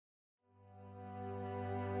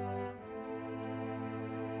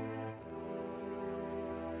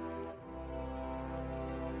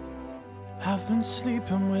I've been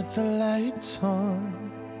sleeping with the lights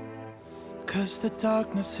on, 'cause the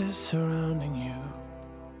darkness is surrounding you.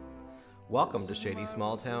 Welcome to Shady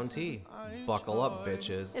Small Town Tea. Buckle up,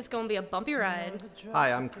 bitches. It's gonna be a bumpy ride.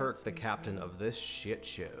 Hi, I'm Kirk, the captain of this shit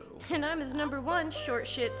show. And I'm his number one short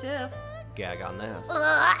shit Tiff. Gag on this.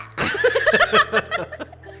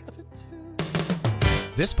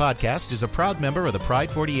 This podcast is a proud member of the Pride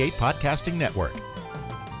 48 Podcasting Network.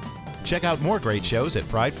 Check out more great shows at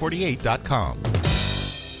pride48.com.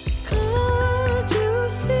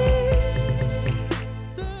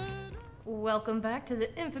 Welcome back to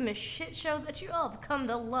the infamous shit show that you all have come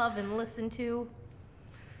to love and listen to.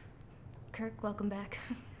 Kirk, welcome back.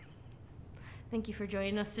 Thank you for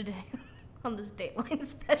joining us today on this Dateline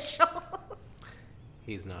special.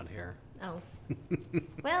 He's not here. Oh.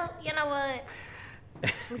 Well, you know what?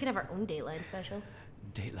 We can have our own Dateline special.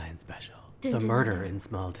 Dateline special. Dun, The dun, murder dun. in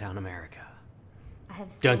small town America. I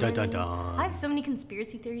have so Dun, dun, many, dun, dun. I have so many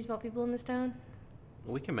conspiracy theories about people in this town.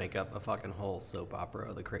 We can make up a fucking whole soap opera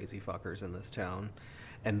of the crazy fuckers in this town,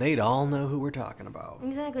 and they'd all know who we're talking about.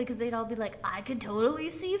 Exactly, because they'd all be like, I could totally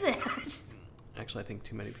see that. Actually, I think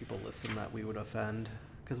too many people listen that we would offend,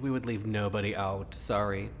 because we would leave nobody out.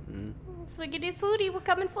 Sorry. Swiggity's foodie, we're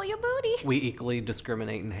coming for your booty. We equally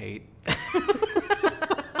discriminate and hate.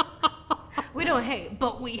 We don't hate,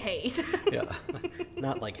 but we hate. Yeah.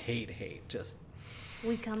 Not like hate, just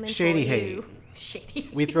We come in shady for hate. you. Shady.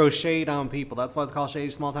 we throw shade on people. That's why it's called Shady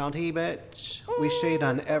Small Town Tea, bitch. We shade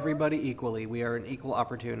on everybody equally. We are an equal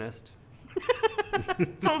opportunist.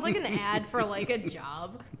 Sounds like an ad for like a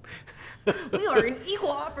job. We are an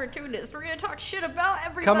equal opportunist. We're gonna talk shit about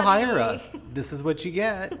everybody. Come hire us. This is what you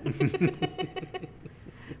get.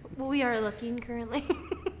 We are looking currently.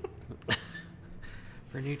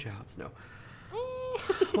 For new jobs, no.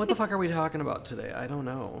 What the fuck are we talking about today? I don't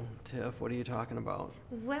know. Tiff, what are you talking about?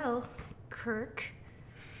 Well, Kirk.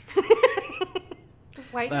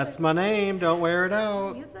 Why did That's my name. Don't wear it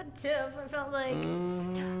out. you said Tiff? I felt like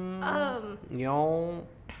Yo.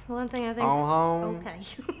 one thing I think. Oh,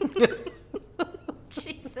 Okay.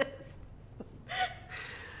 Jesus.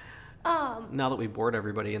 Now that we bored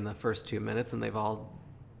everybody in the first 2 minutes and they've all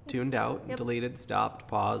tuned out, Yep. deleted, stopped,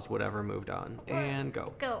 paused, whatever, moved on, and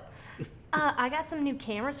go. Go. I got some new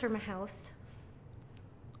cameras for my house.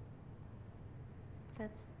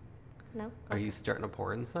 That's no. Are you starting a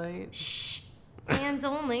porn site? Shh. Fans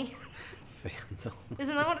only. Fans only.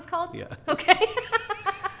 Isn't that what it's called? Yeah. Okay.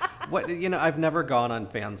 What, I've never gone on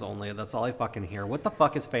Fans Only. That's all I fucking hear. What the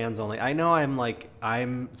fuck is Fans Only? I know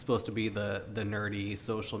I'm supposed to be the nerdy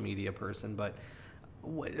social media person, but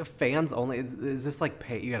Fans Only? Is this like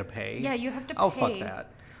pay? You gotta pay? Yeah, you have to Oh, pay. fuck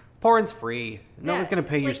that. Porn's free. No Yeah, one's gonna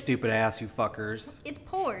pay your like- stupid ass, you fuckers. It's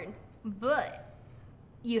porn, but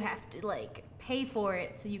you have to like pay for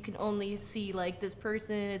it, so you can only see like this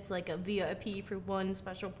person. It's like a VIP for one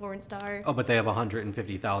special porn star. Oh, but they have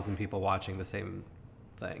 150,000 people watching the same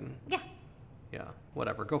thing. Yeah. Yeah,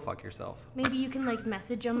 whatever. Go fuck yourself. Maybe you can like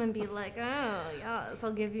message them and be like, "Oh, yes,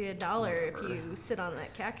 I'll give you $1 if Whatever. you sit on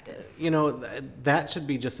that cactus." That should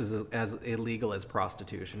be just as illegal as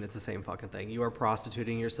prostitution. It's the same fucking thing. You are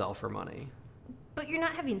prostituting yourself for money. But you're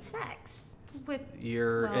not having sex with.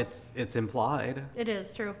 You're Well- it's implied. It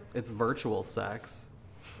is true. It's virtual sex.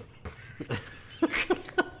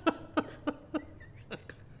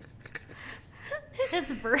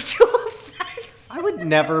 It's virtual sex. I would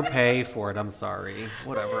never pay for it. I'm sorry.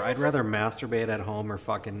 Whatever. I'd rather masturbate at home or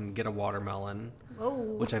fucking get a watermelon, Whoa.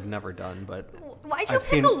 which I've never done, but Why'd you I've pick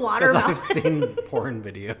seen a watermelon? I've seen porn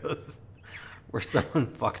videos where someone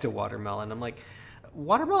fucked a watermelon. I'm like,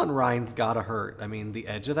 watermelon rind's gotta hurt. I mean, the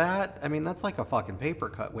edge of that. I mean, that's like a fucking paper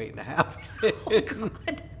cut waiting to happen.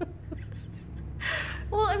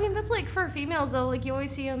 Well, I mean, that's like for females though. Like you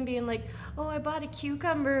always see them being like, "Oh, I bought a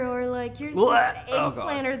cucumber," or like, "Here's the Blech. Oh,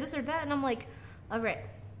 eggplant," God. or this or that, and I'm like, "All right.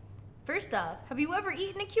 First off, have you ever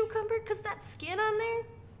eaten a cucumber? Because that skin on there,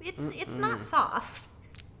 it's not soft.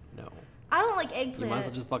 No. I don't like You eggplant. might as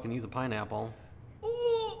well just fucking use a pineapple.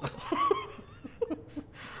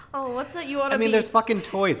 Oh, what's that you want to I mean, be? there's fucking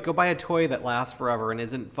toys. Go buy a toy that lasts forever and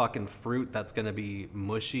isn't fucking fruit that's gonna be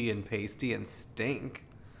mushy and pasty and stink.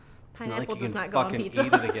 It's not like Pineapple you does can not go on fucking pizza.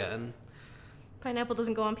 eat it again. Pineapple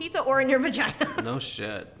doesn't go on pizza or in your vagina. No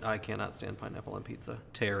shit. I cannot stand pineapple on pizza.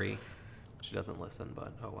 Terry. She doesn't listen,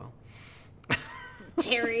 but oh well.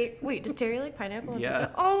 Terry. Wait, does Terry like pineapple on Yes.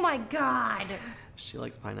 pizza? Oh my god. She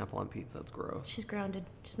likes pineapple on pizza. It's gross. She's grounded.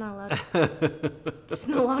 She's not allowed. She's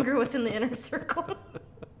no longer within the inner circle.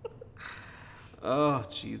 Oh,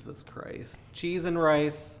 Jesus Christ. Cheese and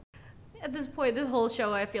rice. At this point, this whole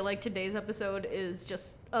show, I feel like today's episode is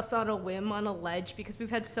just us on a whim, on a ledge, because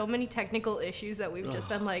we've had so many technical issues that we've just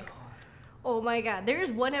been like, oh my god.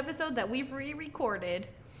 There's one episode that we've re-recorded,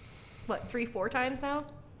 3-4 times now?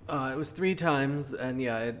 It was 3 times, and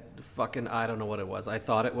yeah, I don't know what it was. I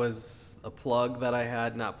thought it was a plug that I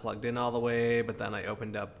had not plugged in all the way, but then I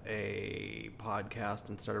opened up a podcast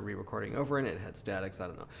and started re-recording over it, and it had statics. I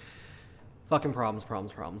don't know. Fucking problems,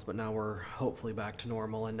 but now we're hopefully back to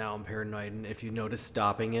normal, and now I'm paranoid, and if you notice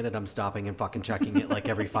stopping it, and I'm stopping and fucking checking it like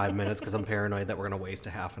every 5 minutes because I'm paranoid that we're going to waste a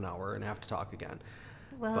half an hour and have to talk again.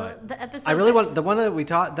 Well, But the episode... I really want, the one that we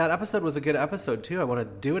taught, that episode was a good episode too. I want to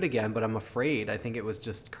do it again, but I'm afraid. I think it was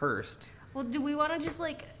just cursed. Well, do we want to just,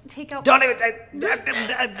 like, take out... Don't even say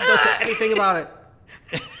anything about it.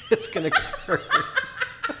 It's going to curse.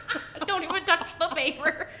 Don't even touch the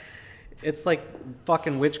paper. It's like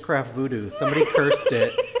fucking witchcraft voodoo. Somebody cursed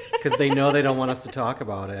it because they know they don't want us to talk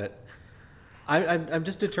about it. I'm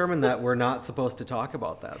just determined that we're not supposed to talk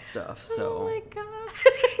about that stuff. So Oh my god.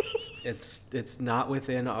 it's not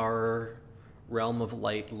within our realm of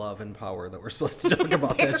light, love, and power that we're supposed to talk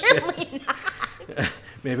about that shit.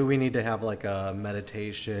 Maybe we need to have like a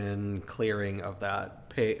meditation clearing of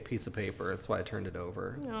that piece of paper. That's why I turned it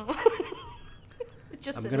over. No. It's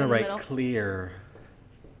just I'm sitting gonna in the write middle.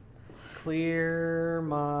 clear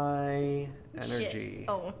my energy. Shit.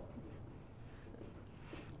 Oh.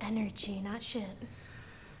 Energy, not shit.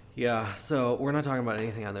 Yeah, so we're not talking about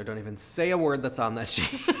anything on there. Don't even say a word that's on that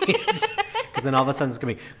sheet. Because then all of a sudden it's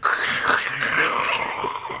going to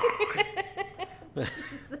be...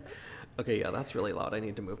 Okay, yeah, that's really loud. I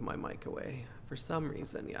need to move my mic away for some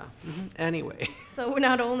reason, yeah. Anyway. So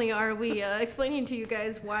not only are we explaining to you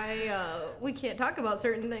guys why we can't talk about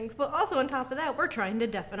certain things, but also on top of that, we're trying to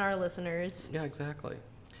deafen our listeners. Yeah, exactly.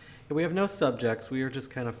 Yeah, we have no subjects. We are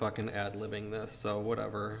just kind of fucking ad-libbing this, so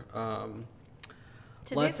whatever.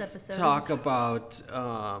 Today's Let's episode talk is- about,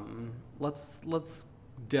 let's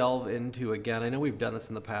delve into, again, I know we've done this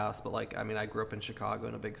in the past, but like, I mean, I grew up in Chicago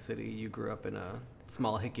in a big city. You grew up in a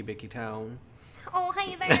small hicky-bicky town. Oh,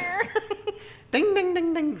 hey there. Ding, ding,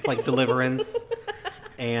 ding, ding. It's like Deliverance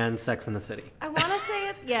and Sex in the City. I want to say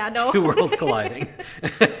it's... Yeah, no. Two worlds colliding.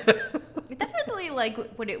 Definitely like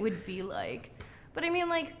what it would be like. But I mean,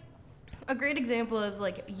 like, a great example is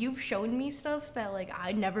like you've shown me stuff that like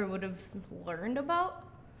I never would have learned about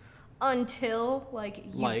until like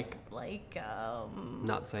you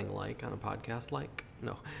Not saying like on a podcast, like.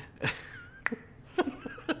 No.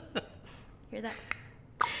 hear that?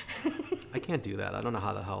 I can't do that. I don't know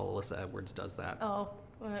how the hell Alyssa Edwards does that. Oh,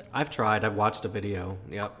 what? I've tried. I've watched a video.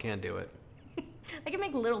 Yep, can't do it. I can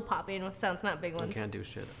make little popping sounds, not big I ones. can't do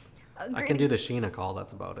shit. I Great- can do the Sheena call.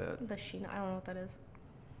 That's about it. The Sheena. I don't know what that is.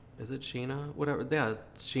 Is it Sheena? Whatever. Yeah,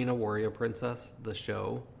 Sheena Warrior Princess, the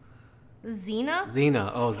show. Xena?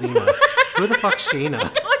 Xena. Oh, Xena. Who the fuck's Sheena? I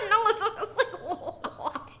don't know. It's I was like, oh.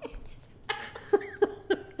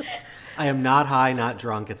 I am not high, not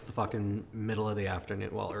drunk. It's the fucking middle of the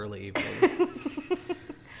afternoon, well, early evening.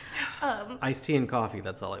 Iced tea and coffee,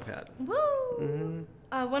 that's all I've had. Woo!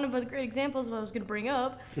 One of the great examples of what I was going to bring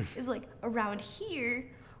up is like around here,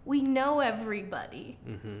 we know everybody.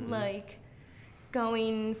 Like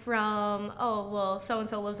going from, oh, well,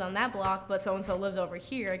 so-and-so lives on that block, but so-and-so lives over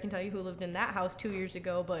here. I can tell you who lived in that house 2 years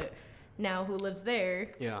ago, but now who lives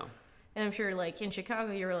there. Yeah. And I'm sure like in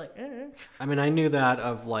Chicago, you were like, I mean, I knew that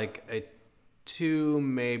of like a 2,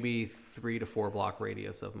 maybe 3 to 4 block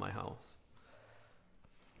radius of my house.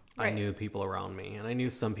 I Right. knew people around me, and I knew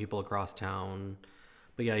some people across town.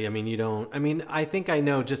 But yeah, I mean, you don't... I mean, I think I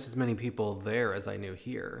know just as many people there as I knew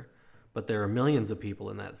here. But there are millions of people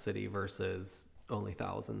in that city versus only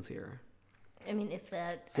thousands here. I mean, if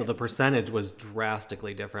that... So the percentage was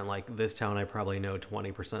drastically different. Like this town, I probably know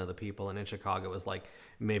 20% of the people, and in Chicago it was like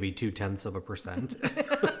maybe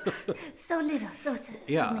 0.2%. So little, so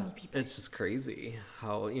Yeah, many people. it's just crazy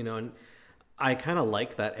how, you know, and I kind of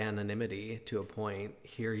like that anonymity to a point.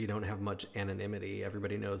 Here you don't have much anonymity.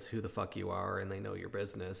 Everybody knows who the fuck you are, and they know your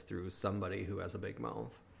business through somebody who has a big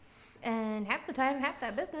mouth. And half the time, half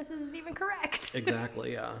that business isn't even correct.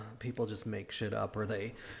 Exactly, yeah. People just make shit up, or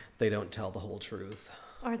they don't tell the whole truth.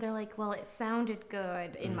 Or they're like, well, it sounded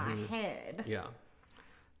good in my head. Yeah.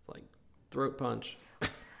 It's like throat punch.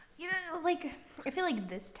 You know, like, I feel like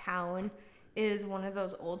this town is one of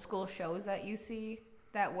those old school shows that you see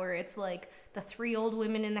that where it's like the 3 old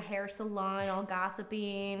women in the hair salon all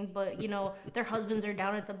gossiping, but, you know, their husbands are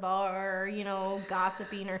down at the bar, you know,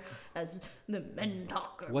 gossiping, or as the men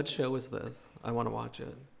talk. What show is this? I want to watch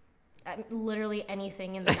it. Literally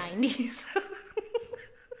anything in the 90s.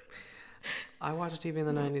 I watched TV in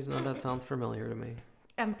the 90s, and that sounds familiar to me.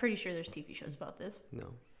 I'm pretty sure there's TV shows about this. No.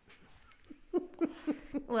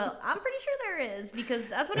 Well, I'm pretty sure there is, because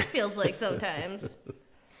that's what it feels like sometimes.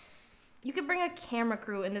 You could bring a camera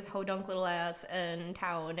crew in this hodunk little ass in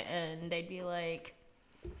town, and they'd be like,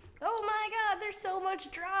 oh my god, there's so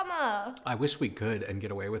much drama. I wish we could and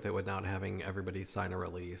get away with it without having everybody sign a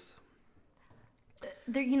release.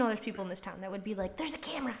 There's people in this town that would be like, there's a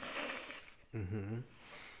camera. Mm-hmm.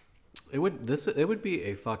 It would be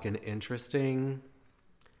a fucking interesting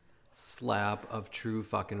slap of true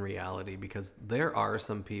fucking reality, because there are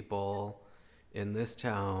some people in this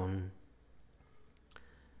town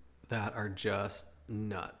that are just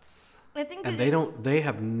nuts. I think and they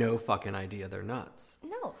have no fucking idea they're nuts.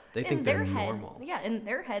 No. They think they're normal. Yeah, in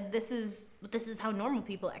their head, this is how normal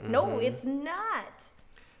people act. No, it's not.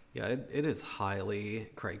 Yeah, it is highly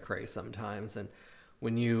cray-cray sometimes. And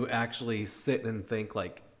when you actually sit and think,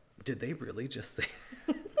 like, did they really just say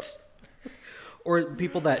that? Or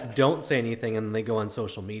people that don't say anything and they go on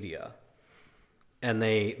social media and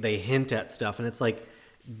they hint at stuff. And it's like,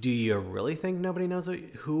 do you really think nobody knows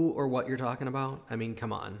who or what you're talking about? I mean,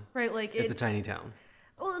 come on. Right, like it's a tiny town.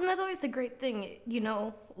 Well, and that's always the great thing,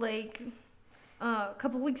 like a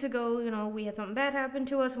couple weeks ago, we had something bad happen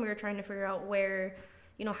to us and we were trying to figure out where,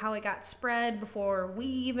 how it got spread before we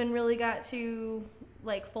even really got to,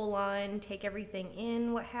 like, full on take everything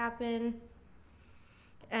in what happened.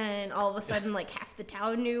 And all of a sudden, like, half the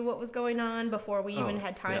town knew what was going on before we even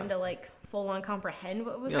had time to, like, full on comprehend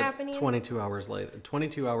what was happening. 22 hours later,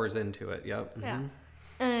 22 hours into it. Yep. Mm-hmm. Yeah.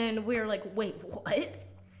 And we were like, wait, what?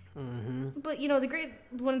 Mm-hmm. But,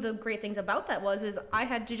 one of the great things about that is I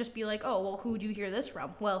had to just be like, oh, well, who'd you hear this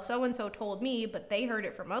from? Well, so-and-so told me, but they heard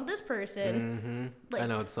it from this person. Mm-hmm. Like, I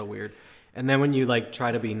know, it's so weird. And then when you, like,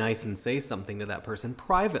 try to be nice and say something to that person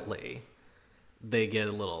privately, they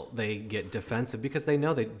get defensive because they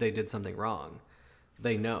know they did something wrong.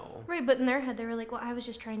 They know. Right, but in their head, they were like, well, I was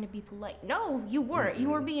just trying to be polite. No, you weren't. Mm-hmm. You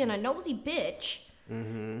were being a nosy bitch.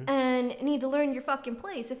 Mm-hmm. And need to learn your fucking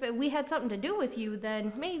place. If we had something to do with you,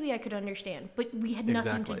 then maybe I could understand. But we had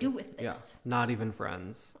nothing to do with this. Yeah, not even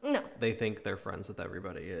friends. No. They think they're friends with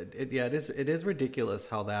everybody. It is ridiculous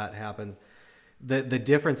how that happens. The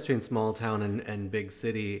difference between small town and big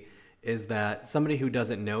city is that somebody who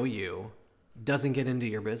doesn't know you doesn't get into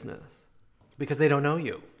your business because they don't know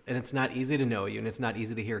you. And it's not easy to know you, and it's not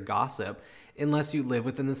easy to hear gossip unless you live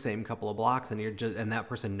within the same couple of blocks and and that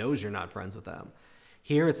person knows you're not friends with them.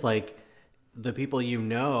 Here it's like the people you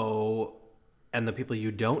know and the people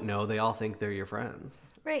you don't know, they all think they're your friends.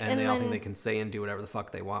 Right. And they all think they can say and do whatever the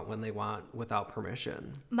fuck they want when they want without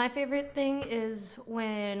permission. My favorite thing is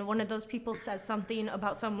when one of those people says something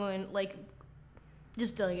about someone, like,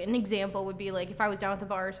 just like an example would be like if I was down at the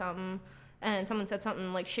bar or something and someone said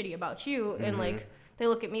something like shitty about you and like they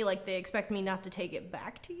look at me like they expect me not to take it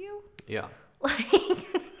back to you. Yeah. Like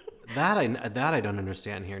that I don't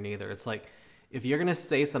understand here neither. It's like if you're gonna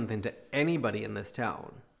say something to anybody in this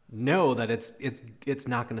town, know that it's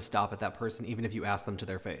not gonna stop at that person, even if you ask them to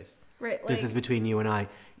their face. Right. Like, this is between you and I.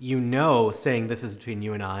 Saying this is between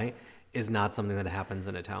you and I is not something that happens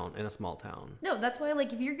in a small town. No, that's why,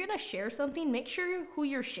 like, if you're gonna share something, make sure who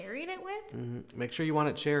you're sharing it with. Mm-hmm. Make sure you want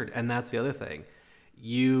it shared, and that's the other thing.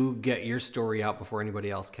 You get your story out before anybody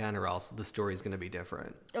else can, or else the story's gonna be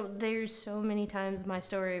different. Oh, there's so many times my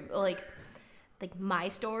story, like my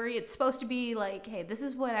story, it's supposed to be like, hey, this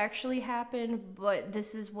is what actually happened, but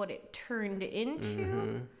this is what it turned into.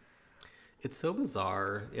 Mm-hmm. It's so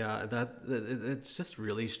bizarre. Yeah, it's just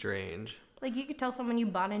really strange. Like, you could tell someone you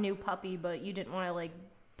bought a new puppy, but you didn't want to, like,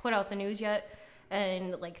 put out the news yet.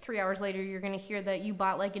 And, like, 3 hours later, you're going to hear that you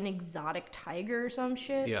bought, like, an exotic tiger or some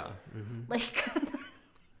shit. Yeah. Mm-hmm. Like,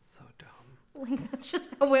 so dumb. Like, that's just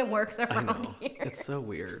how it works around here. It's so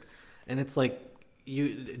weird. And it's like,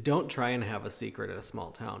 you don't try and have a secret in a small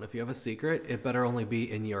town. If you have a secret, it better only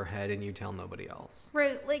be in your head and you tell nobody else.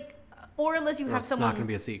 Right, like, or unless you have someone... It's not going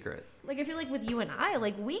to be a secret. Like, I feel like with you and I,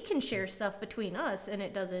 like, we can share stuff between us and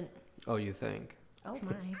it doesn't... Oh, you think? Oh,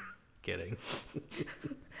 my. Kidding.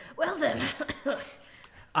 Well, then.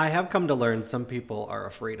 I have come to learn some people are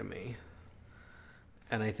afraid of me.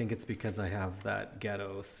 And I think it's because I have that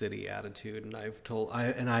ghetto city attitude. And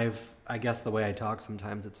I guess the way I talk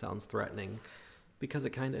sometimes it sounds threatening. Because it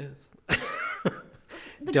kind of is.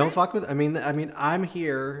 Don't fuck with... I mean, I'm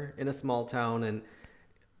here in a small town and...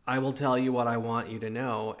 I will tell you what I want you to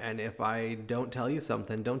know, and if I don't tell you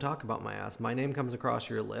something, don't talk about my ass. My name comes across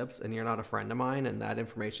your lips, and you're not a friend of mine, and that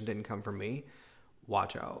information didn't come from me.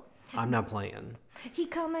 Watch out. I'm not playing. He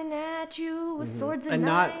coming at you with swords and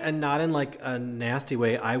knives. And not in like a nasty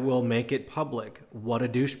way. I will make it public what a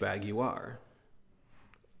douchebag you are.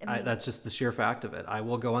 That's just the sheer fact of it. I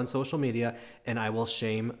will go on social media and I will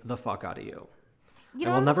shame the fuck out of you. I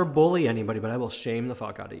will never bully anybody, but I will shame the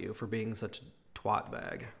fuck out of you for being such a twat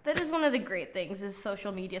bag. That is one of the great things is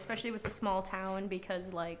social media, especially with the small town,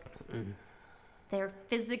 because like they're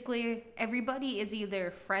physically, everybody is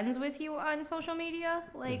either friends with you on social media,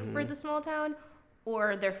 like for the small town,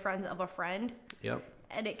 or they're friends of a friend. Yep.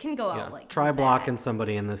 And it can go out like try that. blocking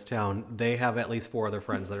somebody in this town. They have at least 4 other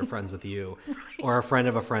friends that are friends with you, Right. or a friend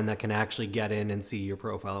of a friend that can actually get in and see your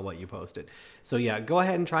profile and what you posted. So yeah, go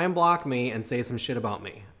ahead and try and block me and say some shit about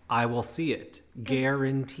me. I will see it,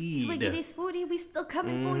 guaranteed. Swiggity spooty, we still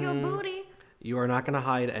coming for your booty. You are not going to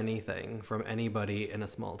hide anything from anybody in a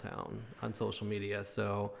small town on social media.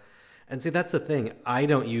 So, and see, that's the thing. I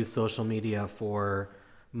don't use social media for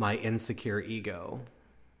my insecure ego.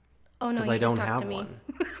 Oh no, because you I don't just talked have to me. one.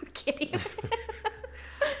 I'm kidding.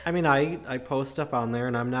 I mean, I post stuff on there,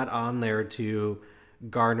 and I'm not on there to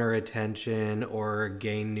garner attention or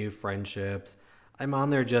gain new friendships. I'm on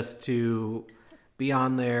there just to be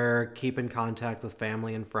on there, keep in contact with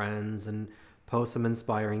family and friends, and post some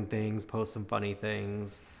inspiring things, post some funny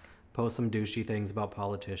things, post some douchey things about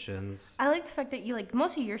politicians. I like the fact that you like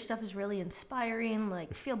most of your stuff is really inspiring,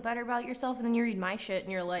 like feel better about yourself, and then you read my shit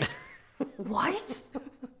and you're like, what?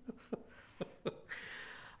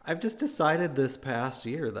 I've just decided this past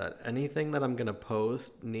year that anything that I'm going to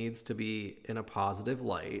post needs to be in a positive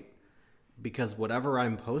light, because whatever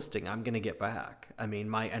I'm posting, I'm going to get back. I mean,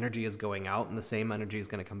 my energy is going out and the same energy is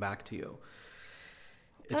going to come back to you.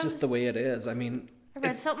 It's just the way it is. I mean, I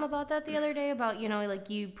read something about that the other day about, you know, like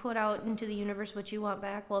you put out into the universe what you want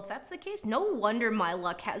back. Well, if that's the case, no wonder my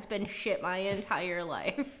luck has been shit my entire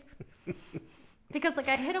life. Because, like,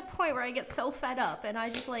 I hit a point where I get so fed up and I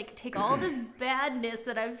just, like, take all this badness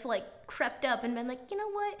that I've, like, crept up and been like, you know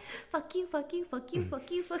what? Fuck you, fuck you, fuck you,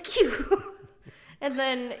 fuck you, fuck you. And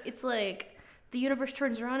then it's like the universe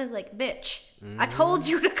turns around and is like, bitch, I told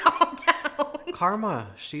you to calm down. Karma,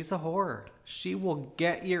 she's a whore. She will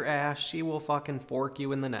get your ass. She will fucking fork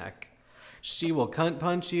you in the neck. She will cunt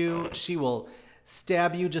punch you. She will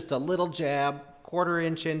stab you just a little jab, 1/4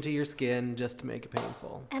 inch into your skin just to make it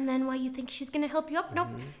painful. And then why you think she's gonna help you up? Nope.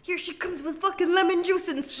 Here she comes with fucking lemon juice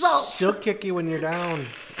and salt. She'll kick you when you're down.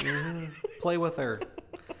 Play with her.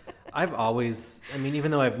 I've always, I mean,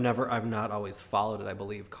 even though I've not always followed it, I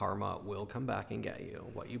believe karma will come back and get you.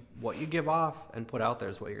 What you give off and put out there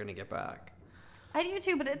is what you're gonna get back. I do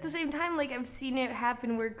too, but at the same time, like, I've seen it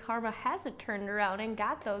happen where karma hasn't turned around and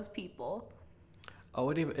got those people.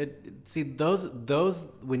 Oh, see, those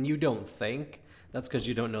when you don't think, that's because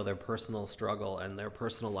you don't know their personal struggle and their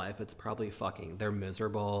personal life. It's probably they're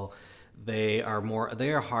miserable. They are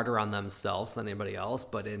harder on themselves than anybody else,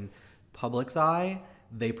 but in public's eye,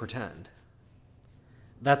 they pretend.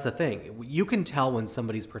 That's the thing. You can tell when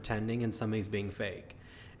somebody's pretending and somebody's being fake.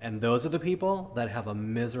 And those are the people that have a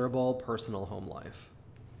miserable personal home life.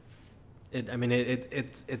 It's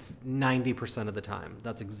 90% of the time.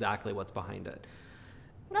 That's exactly what's behind it.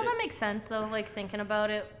 No, that makes sense, though, like, thinking about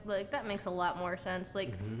it. Like, that makes a lot more sense.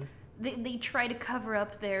 Like, they try to cover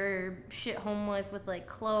up their shit home life with, like,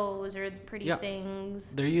 clothes or pretty things.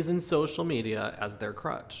 They're using social media as their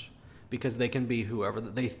crutch because they can be whoever,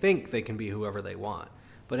 they think they can be whoever they want.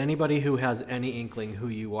 But anybody who has any inkling who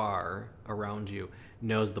you are around you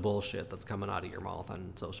knows the bullshit that's coming out of your mouth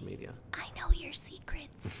on social media. I know your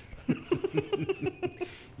secrets.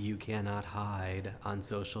 You cannot hide on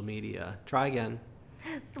social media. Try again.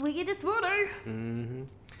 Swiggy to swooter. Mm-hmm.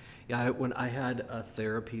 Yeah, when I had a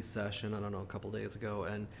therapy session, I don't know, a couple days ago,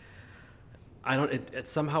 and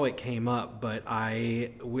somehow it came up, but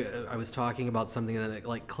I was talking about something that it,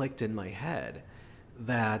 like, clicked in my head,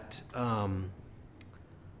 that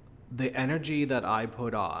the energy that I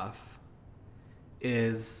put off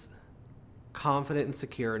is confident and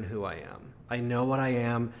secure in who I am. I know what I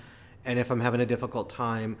am, and if I'm having a difficult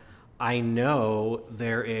time, I know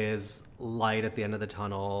there is light at the end of the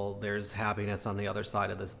tunnel. There's happiness on the other side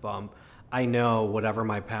of this bump. I know whatever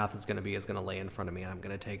my path is going to be is going to lay in front of me, and I'm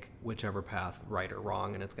going to take whichever path, right or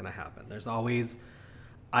wrong, and it's going to happen. There's always,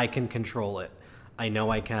 I can control it. I know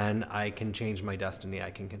I can change my destiny. I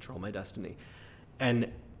can control my destiny.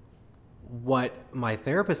 And what my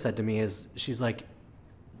therapist said to me is, she's like,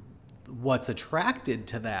 what's attracted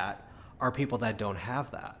to that are people that don't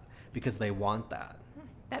have that because they want that.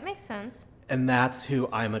 That makes sense. And that's who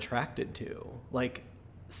I'm attracted to. Like,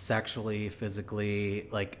 sexually, physically,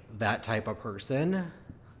 like that type of person.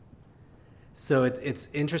 So it's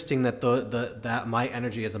interesting that that my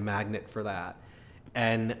energy is a magnet for that.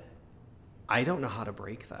 And I don't know how to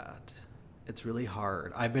break that. It's really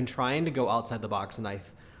hard. I've been trying to go outside the box, and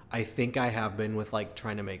I think I have been with like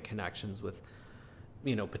trying to make connections with,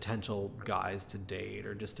 you know, potential guys to date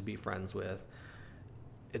or just to be friends with.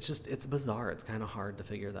 It's bizarre. It's kind of hard to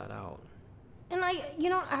figure that out. And I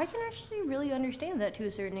can actually really understand that to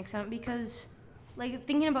a certain extent because, like,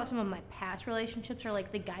 thinking about some of my past relationships or,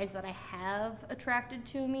 like, the guys that I have attracted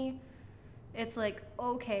to me, it's like,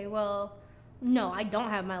 okay, well, no, I don't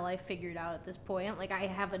have my life figured out at this point. Like, I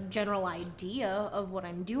have a general idea of what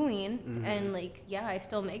I'm doing, and, like, yeah, I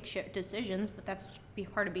still make shit decisions, but that's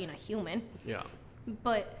part of being a human. Yeah.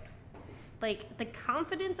 But, like, the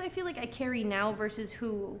confidence I feel like I carry now versus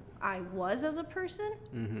who I was as a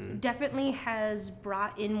person definitely has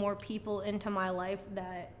brought in more people into my life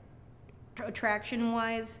that,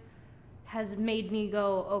 attraction-wise, has made me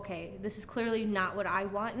go, okay, this is clearly not what I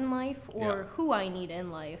want in life or who I need in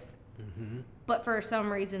life. But for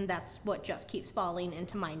some reason, that's what just keeps falling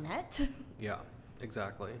into my net. Yeah,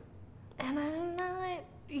 exactly. And I'm not,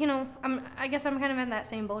 I guess I'm kind of in that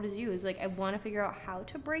same boat as you. Is like I want to figure out how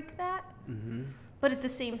to break that. But at the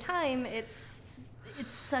same time, it's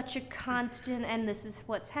such a constant, and this is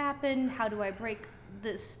what's happened. How do I break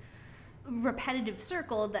this repetitive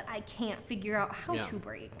circle that I can't figure out how to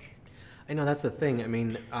break? I know, that's the thing. I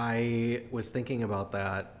mean, I was thinking about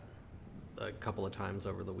that a couple of times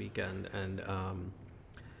over the weekend, and I'm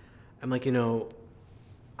like,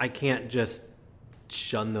 I can't just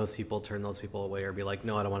shun those people, turn those people away, or be like,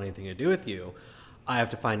 no, I don't want anything to do with you. I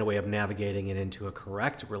have to find a way of navigating it into a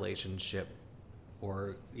correct relationship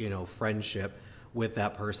or, friendship with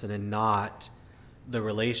that person, and not the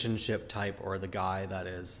relationship type or the guy that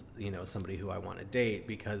is, somebody who I want to date,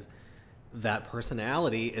 because that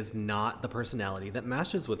personality is not the personality that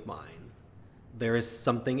meshes with mine. There is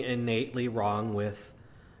something innately wrong with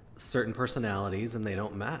certain personalities, and they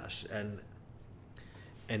don't mesh.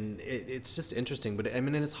 And it's just interesting. But I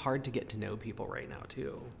mean, it's hard to get to know people right now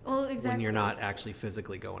too. Well, exactly. When you're not actually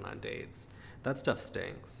physically going on dates, that stuff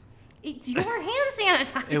stinks. It's your hand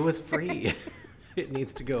sanitizer. It was free. It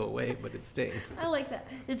needs to go away, but it stinks. I like that.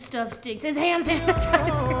 It stuff stinks. It's hand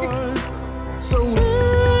sanitizer. So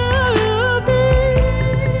will be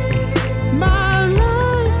my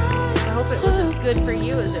life. I hope it was as good for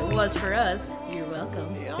you as it was for us. You're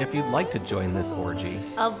welcome. If you'd like to join this orgy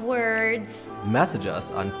Of words. message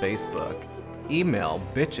us on Facebook, email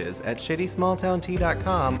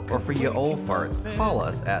bitches@shittysmalltowntea.com, or for you old farts, call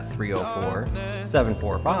us at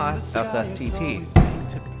 304-745-SSTT.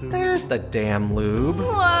 There's the damn lube.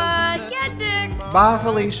 What? Get dick. Bye,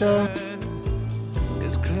 Felicia.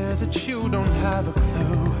 It's clear that you don't have a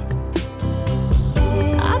clue.